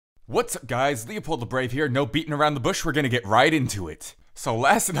What's up guys, Leopold the Brave here, no beating around the bush, we're gonna get right into it. So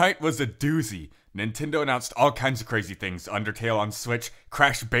last night was a doozy. Nintendo announced all kinds of crazy things, Undertale on Switch,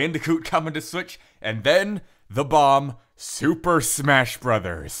 Crash Bandicoot coming to Switch, and then, the bomb, Super Smash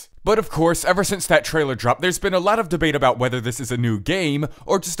Bros. But of course, ever since that trailer dropped, there's been a lot of debate about whether this is a new game,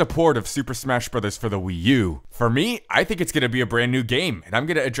 or just a port of Super Smash Bros. For the Wii U. For me, I think it's gonna be a brand new game, and I'm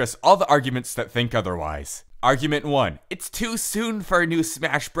gonna address all the arguments that think otherwise. Argument 1. It's too soon for a new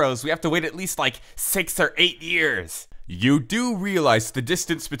Smash Bros. We have to wait at least like 6 or 8 years. You do realize the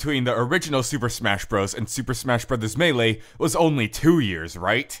distance between the original Super Smash Bros. And Super Smash Bros. Melee was only 2 years,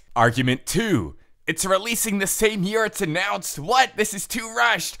 right? Argument 2. It's releasing the same year it's announced. What? This is too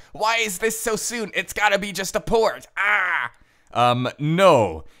rushed. Why is this so soon? It's gotta be just a port.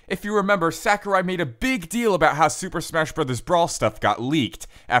 No. If you remember, Sakurai made a big deal about how Super Smash Bros. Brawl stuff got leaked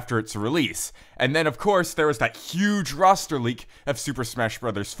after its release. And then, of course, there was that huge roster leak of Super Smash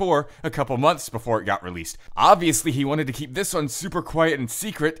Bros. 4 a couple months before it got released. Obviously, he wanted to keep this one super quiet and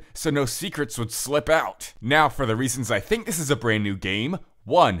secret, so no secrets would slip out. Now, for the reasons I think this is a brand new game.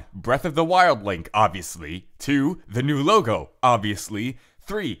 1. Breath of the Wild link, obviously. 2. The new logo, obviously.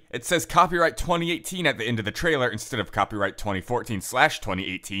 3. It says copyright 2018 at the end of the trailer instead of copyright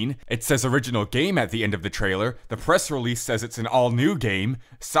 2014/2018. It says original game at the end of the trailer. The press release says it's an all-new game.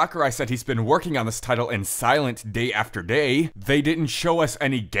 Sakurai said he's been working on this title in silent day after day. They didn't show us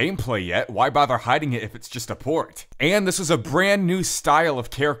any gameplay yet. Why bother hiding it if it's just a port? And this was a brand new style of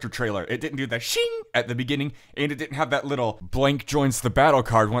character trailer. It didn't do the shing at the beginning, and it didn't have that little blank joins the battle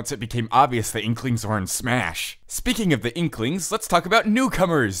card once it became obvious the Inklings were in Smash. Speaking of the Inklings, let's talk about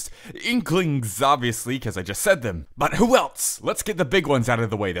NEWCOMERS. Inklings, obviously, because I just said them. But who else? Let's get the big ones out of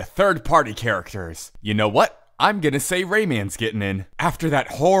the way, the third-party characters. You know what? I'm gonna say Rayman's getting in. After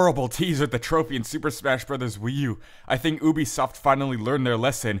that horrible tease with the trophy in Super Smash Bros. Wii U, I think Ubisoft finally learned their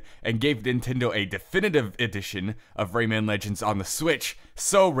lesson and gave Nintendo a definitive edition of Rayman Legends on the Switch,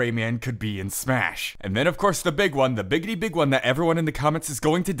 so Rayman could be in Smash. And then of course the big one, the biggity big one that everyone in the comments is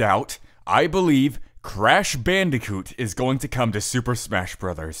going to doubt, I believe Crash Bandicoot is going to come to Super Smash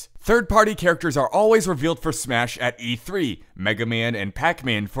Bros. Third-party characters are always revealed for Smash at E3, Mega Man and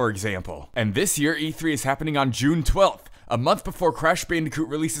Pac-Man for example. And this year E3 is happening on June 12th, a month before Crash Bandicoot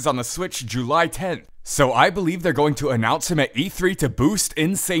releases on the Switch July 10th. So I believe they're going to announce him at E3 to boost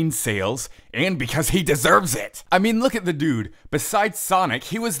insane sales, and because he deserves it. I mean, look at the dude. Besides Sonic,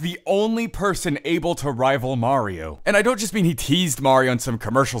 he was the only person able to rival Mario. And I don't just mean he teased Mario in some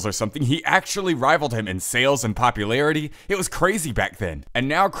commercials or something, he actually rivaled him in sales and popularity. It was crazy back then. And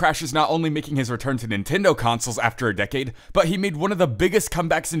now Crash is not only making his return to Nintendo consoles after a decade, but he made one of the biggest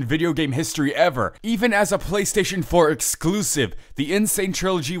comebacks in video game history ever. Even as a PlayStation 4 exclusive, the Insane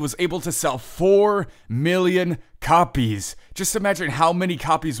Trilogy was able to sell 4 million copies. Just imagine how many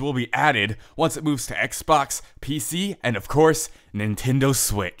copies will be added once it moves to Xbox, PC, and of course, Nintendo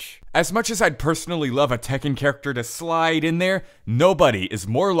Switch. As much as I'd personally love a Tekken character to slide in there, nobody is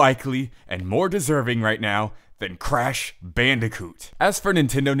more likely and more deserving right now than Crash Bandicoot. As for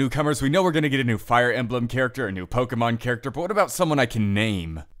Nintendo newcomers, we know we're gonna get a new Fire Emblem character, a new Pokemon character, but what about someone I can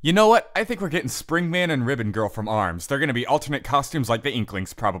name? You know what? I think we're getting Springman and Ribbon Girl from ARMS. They're gonna be alternate costumes like the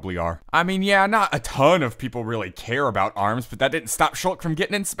Inklings probably are. I mean, yeah, not a ton of people really care about ARMS, but that didn't stop Shulk from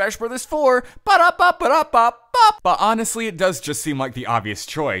getting in Smash Bros. 4. But honestly, it does just seem like the obvious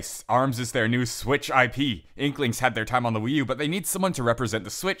choice. ARMS is their new Switch IP. Inklings had their time on the Wii U, but they need someone to represent the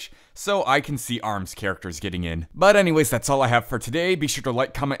Switch, so I can see ARMS characters getting in. But anyways, that's all I have for today. Be sure to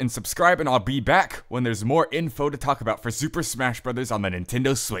like, comment, and subscribe, and I'll be back when there's more info to talk about for Super Smash Bros. On the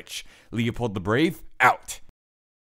Nintendo Switch. Leopold the Brave, out.